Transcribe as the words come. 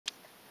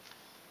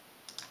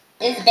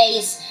This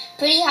base.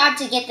 Pretty hard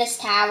to get this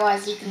tower,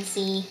 as you can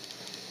see.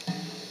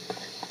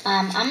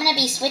 I'm going to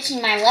be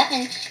switching my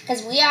weapon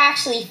because we are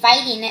actually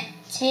fighting it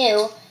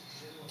too.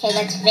 Okay,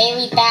 that's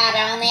very bad.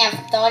 I only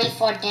have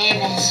 34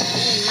 damage.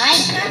 We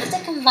might have to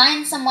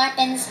combine some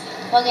weapons.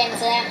 We'll get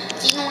into that.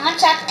 So you can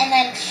launch up and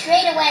then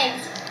straight away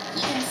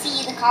you can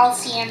see the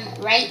Coliseum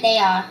right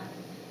there.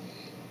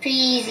 Pretty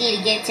easy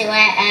to get to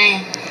it,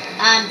 and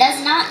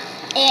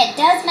it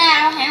does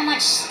matter how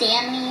much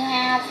stamina you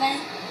have.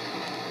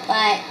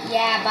 But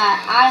yeah,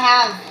 I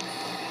have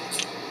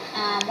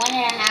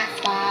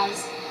 1.5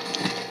 bars.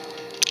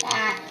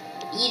 That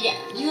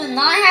you will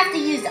not have to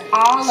use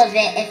all of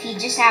it. If you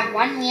just have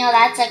one meal,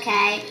 that's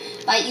okay.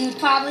 But you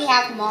probably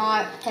have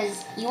more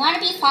because you want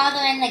to be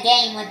farther in the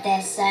game with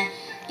this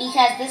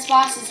because this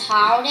boss is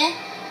hard.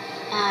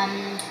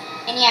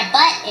 And yeah,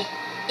 but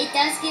it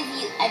does give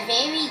you a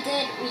very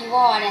good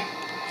reward.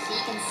 So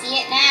you can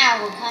see it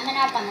now. We're coming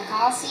up on the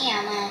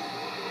Coliseum.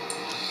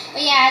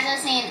 But yeah, as I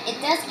was saying,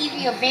 it does give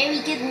you a very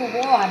good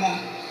reward.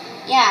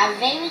 Yeah, a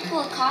very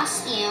cool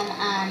costume.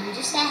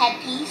 Just a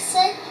headpiece.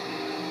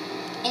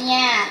 And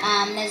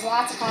yeah, there's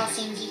lots of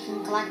costumes you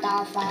can collect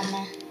all from.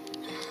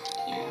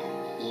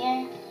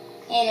 Here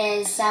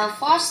it is. So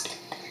first,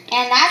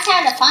 and that's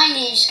how to find it.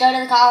 You just go to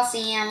the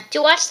Coliseum.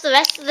 To watch the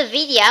rest of the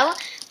video,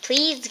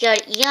 please go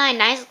to Eli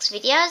and Isaac's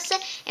videos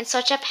and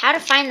search up how to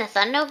find the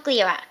Thunder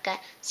Gleerock.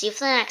 See you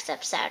for the next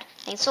episode.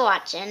 Thanks for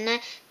watching.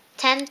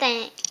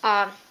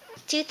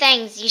 2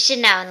 things you should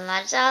know in the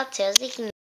Legend of Zelda 2 so you can